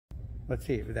Let's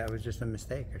see if that was just a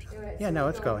mistake or something. Right, yeah, so no,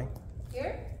 it's going.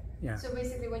 Here? Yeah. So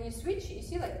basically when you switch, you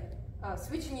see like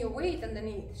switching your weight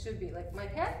underneath should be like my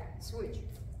head, switch.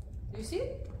 You see?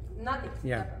 Nothing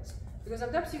happens. Because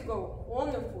sometimes you go on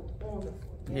the foot,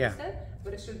 you understand?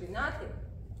 But it should be nothing,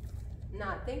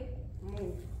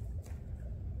 move.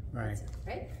 Right.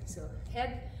 Right? So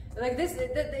head, like this,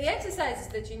 the exercises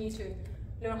that you need to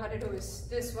learn how to do is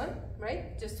this one,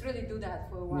 right? Just really do that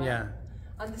for a while. Yeah.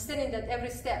 Understanding that every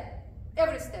step,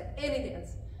 any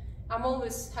dance, I'm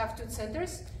always have two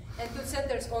centers, and two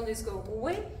centers always go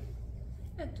away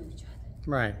and to each other.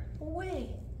 Right.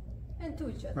 Away and to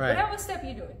each other. Right. Whatever step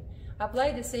you're doing,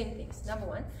 apply the same things, number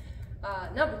one.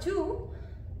 Number two,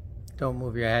 don't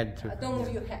move your head too. don't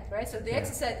move your head, right? So the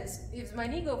exercise is, if my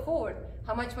knee go forward,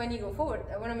 how much my knee go forward?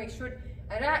 I want to make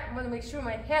sure,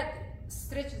 my head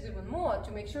stretches even more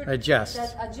to make sure that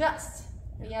adjusts.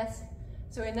 Yes.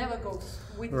 So it never goes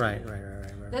with right.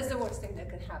 That's the worst thing that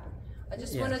could happen. I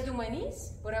just want to do my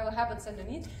knees, whatever happens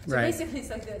underneath. So basically it's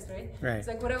like this, right? Right. It's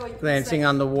like whatever. Glancing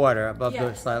on the water,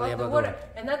 slightly above the water.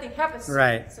 And nothing happens.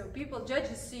 Right. So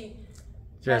judges see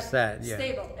just that,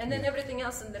 stable. And then everything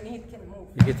else underneath can move.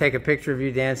 You could take a picture of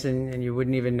you dancing and you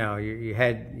wouldn't even know.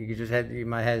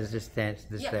 My head is just danced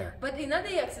there. But another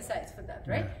exercise for that,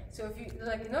 right? So if you,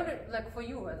 for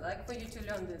you to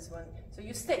learn this one. So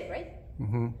you stay, right?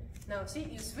 Mm-hmm. Now see,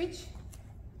 you switch.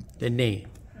 The knee.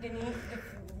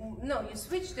 No, you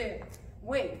switch the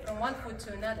weight from one foot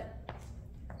to another.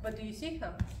 But do you see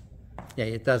how? Yeah,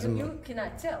 it doesn't move. You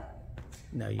cannot tell.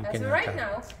 No, you cannot. So right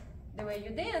now, the way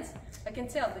you dance, I can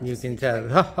tell that you can tell.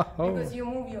 Because you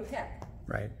move your head.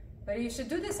 Right. But you should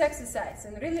do this exercise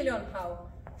and really learn how.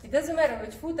 It doesn't matter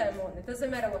which foot I'm on. It doesn't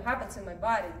matter what happens in my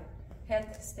body.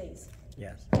 Head stays.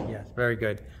 Yes, very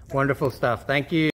good. Wonderful stuff. Thank you.